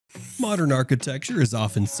Modern architecture is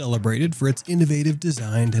often celebrated for its innovative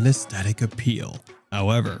design and aesthetic appeal.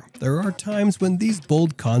 However, there are times when these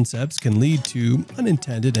bold concepts can lead to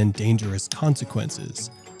unintended and dangerous consequences.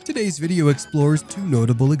 Today's video explores two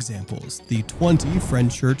notable examples: the 20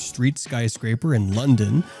 Fenchurch Street skyscraper in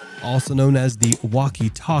London, also known as the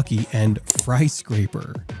Walkie-Talkie and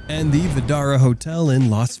Fryscraper, and the Vdara Hotel in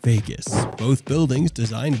Las Vegas. Both buildings,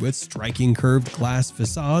 designed with striking curved glass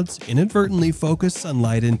facades, inadvertently focus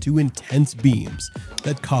sunlight into intense beams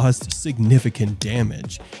that caused significant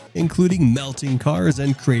damage, including melting cars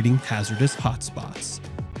and creating hazardous hotspots.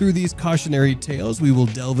 Through these cautionary tales, we will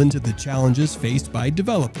delve into the challenges faced by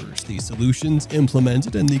developers, the solutions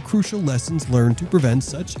implemented, and the crucial lessons learned to prevent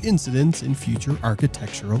such incidents in future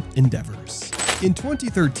architectural endeavors. In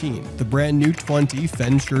 2013, the brand new 20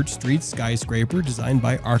 Fenchurch Street skyscraper, designed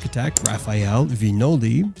by architect Rafael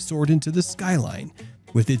Viñoly, soared into the skyline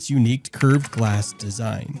with its unique curved glass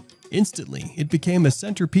design. Instantly, it became a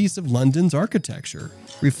centerpiece of London's architecture,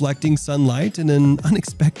 reflecting sunlight in an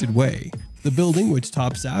unexpected way. The building, which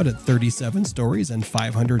tops out at 37 stories and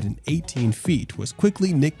 518 feet, was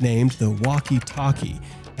quickly nicknamed the Walkie-Talkie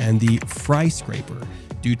and the Fryscraper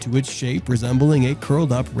due to its shape resembling a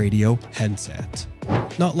curled-up radio headset.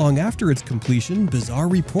 Not long after its completion, bizarre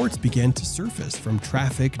reports began to surface from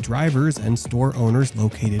traffic, drivers, and store owners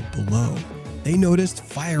located below. They noticed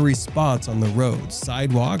fiery spots on the roads,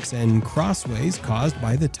 sidewalks, and crossways caused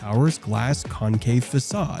by the tower's glass concave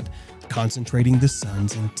facade, concentrating the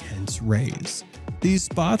sun's intense rays. These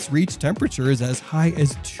spots reach temperatures as high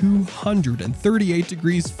as 238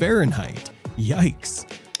 degrees Fahrenheit. Yikes!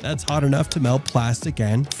 That's hot enough to melt plastic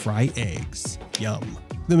and fry eggs. Yum.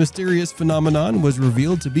 The mysterious phenomenon was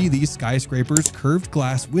revealed to be the skyscraper's curved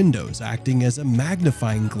glass windows acting as a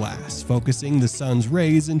magnifying glass, focusing the sun's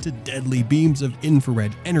rays into deadly beams of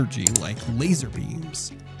infrared energy like laser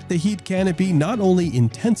beams. The heat canopy not only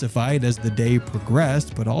intensified as the day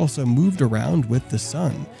progressed, but also moved around with the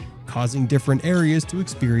sun, causing different areas to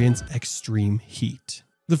experience extreme heat.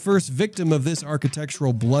 The first victim of this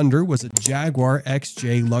architectural blunder was a Jaguar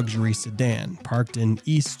XJ luxury sedan parked in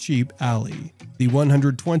East Cheap Alley. The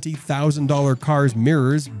 $120,000 car's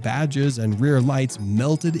mirrors, badges, and rear lights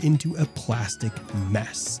melted into a plastic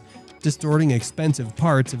mess, distorting expensive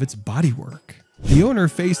parts of its bodywork. The owner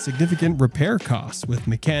faced significant repair costs, with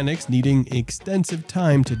mechanics needing extensive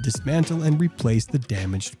time to dismantle and replace the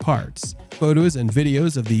damaged parts. Photos and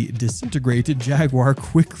videos of the disintegrated Jaguar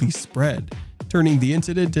quickly spread, turning the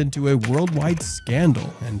incident into a worldwide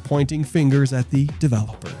scandal and pointing fingers at the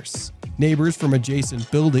developers. Neighbors from adjacent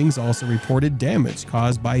buildings also reported damage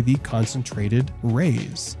caused by the concentrated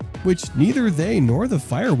rays, which neither they nor the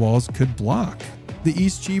firewalls could block. The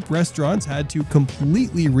East Cheap restaurants had to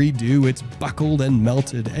completely redo its buckled and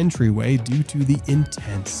melted entryway due to the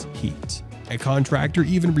intense heat. A contractor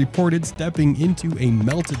even reported stepping into a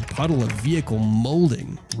melted puddle of vehicle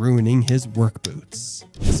molding, ruining his work boots.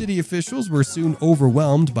 City officials were soon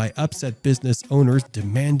overwhelmed by upset business owners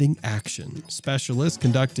demanding action. Specialists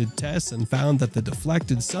conducted tests and found that the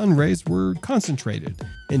deflected sun rays were concentrated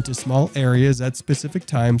into small areas at specific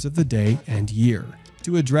times of the day and year.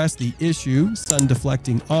 To address the issue,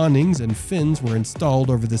 sun-deflecting awnings and fins were installed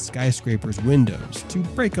over the skyscraper's windows to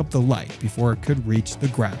break up the light before it could reach the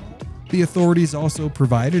ground. The authorities also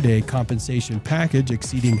provided a compensation package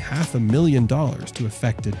exceeding $500,000 to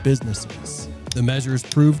affected businesses. The measures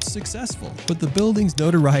proved successful, but the building's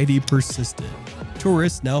notoriety persisted.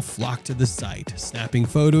 Tourists now flocked to the site, snapping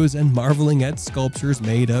photos and marveling at sculptures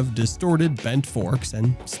made of distorted bent forks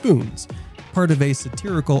and spoons, part of a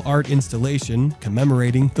satirical art installation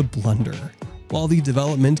commemorating the blunder. While the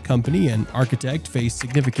development company and architect faced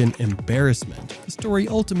significant embarrassment, the story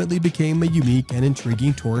ultimately became a unique and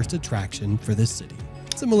intriguing tourist attraction for the city.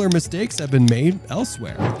 Similar mistakes have been made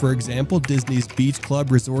elsewhere. For example, Disney's Beach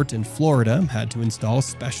Club Resort in Florida had to install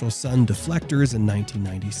special sun deflectors in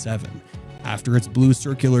 1997, after its blue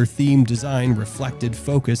circular theme design reflected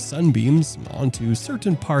focused sunbeams onto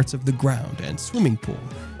certain parts of the ground and swimming pool,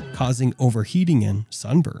 causing overheating and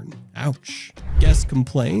sunburn. Ouch. Guests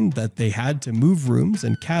complained that they had to move rooms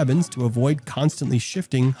and cabins to avoid constantly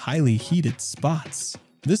shifting, highly heated spots.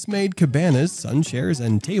 This made cabanas, sun chairs,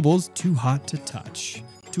 and tables too hot to touch.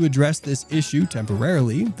 To address this issue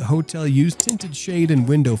temporarily, the hotel used tinted shade and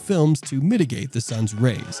window films to mitigate the sun's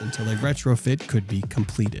rays until a retrofit could be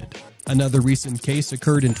completed. Another recent case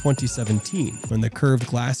occurred in 2017 when the curved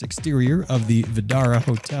glass exterior of the Vdara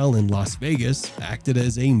Hotel in Las Vegas acted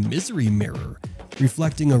as a misery mirror,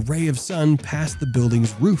 reflecting a ray of sun past the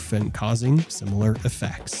building's roof and causing similar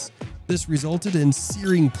effects. This resulted in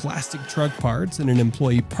searing plastic truck parts in an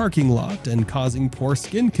employee parking lot and causing poor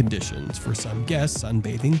skin conditions for some guests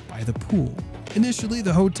sunbathing by the pool. Initially,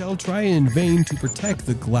 the hotel tried in vain to protect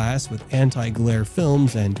the glass with anti-glare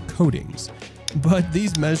films and coatings, but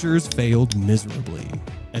these measures failed miserably.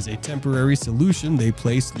 As a temporary solution, they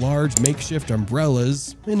placed large makeshift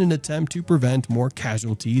umbrellas in an attempt to prevent more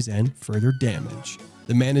casualties and further damage.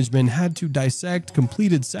 The management had to dissect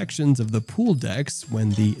completed sections of the pool decks when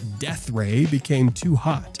the death ray became too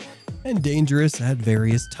hot and dangerous at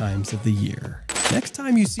various times of the year. Next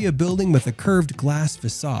time you see a building with a curved glass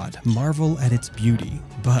facade, marvel at its beauty,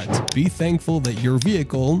 but be thankful that your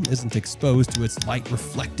vehicle isn't exposed to its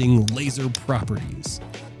light-reflecting laser properties.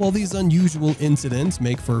 While these unusual incidents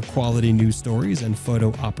make for quality news stories and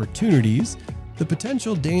photo opportunities, the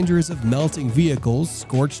potential dangers of melting vehicles,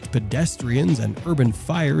 scorched pedestrians, and urban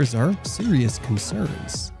fires are serious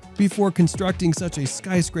concerns. Before constructing such a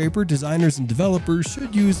skyscraper, designers and developers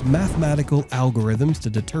should use mathematical algorithms to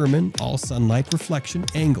determine all sunlight reflection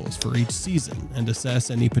angles for each season and assess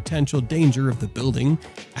any potential danger of the building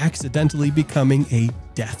accidentally becoming a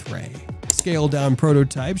death ray. Scaled-down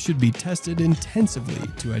prototypes should be tested intensively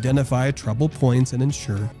to identify trouble points and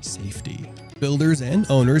ensure safety. Builders and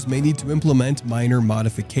owners may need to implement minor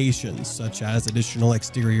modifications, such as additional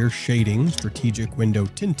exterior shading, strategic window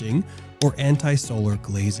tinting, or anti-solar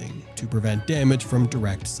glazing to prevent damage from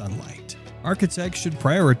direct sunlight. Architects should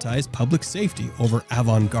prioritize public safety over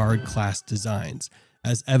avant-garde class designs,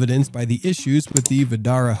 as evidenced by the issues with the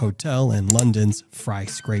Vdara Hotel and London's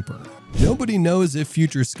Fryscraper. Nobody knows if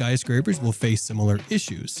future skyscrapers will face similar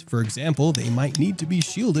issues. For example, they might need to be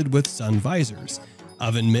shielded with sun visors,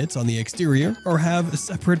 oven mitts on the exterior, or have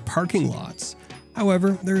separate parking lots.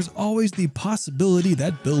 However, there's always the possibility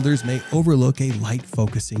that builders may overlook a light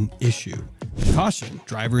focusing issue. Caution: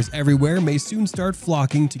 drivers everywhere may soon start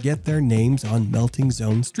flocking to get their names on melting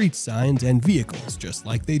zone street signs and vehicles, just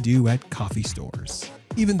like they do at coffee stores.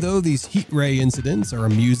 Even though these heat ray incidents are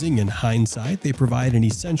amusing in hindsight, they provide an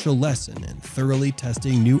essential lesson in thoroughly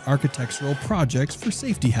testing new architectural projects for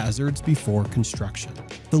safety hazards before construction.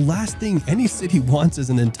 The last thing any city wants is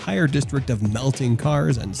an entire district of melting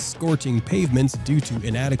cars and scorching pavements due to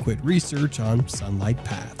inadequate research on sunlight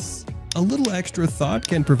paths. A little extra thought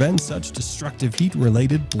can prevent such destructive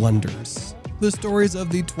heat-related blunders. The stories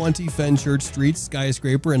of the 20 Fenchurch Street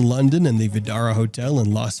skyscraper in London and the Vdara Hotel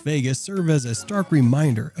in Las Vegas serve as a stark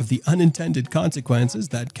reminder of the unintended consequences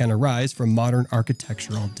that can arise from modern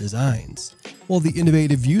architectural designs. While the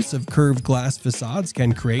innovative use of curved glass facades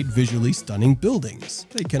can create visually stunning buildings,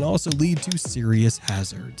 they can also lead to serious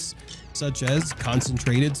hazards, such as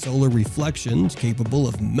concentrated solar reflections capable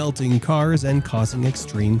of melting cars and causing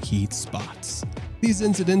extreme heat spots. These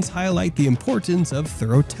incidents highlight the importance of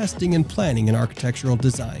thorough testing and planning in architectural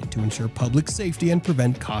design to ensure public safety and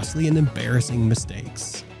prevent costly and embarrassing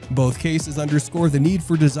mistakes. Both cases underscore the need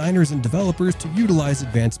for designers and developers to utilize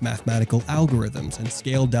advanced mathematical algorithms and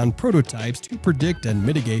scaled-down prototypes to predict and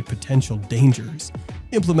mitigate potential dangers.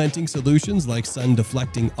 Implementing solutions like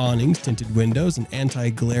sun-deflecting awnings, tinted windows, and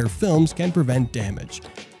anti-glare films can prevent damage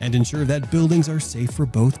and ensure that buildings are safe for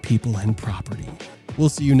both people and property. We'll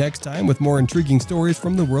see you next time with more intriguing stories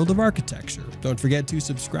from the world of architecture. Don't forget to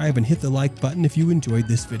subscribe and hit the like button if you enjoyed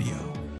this video.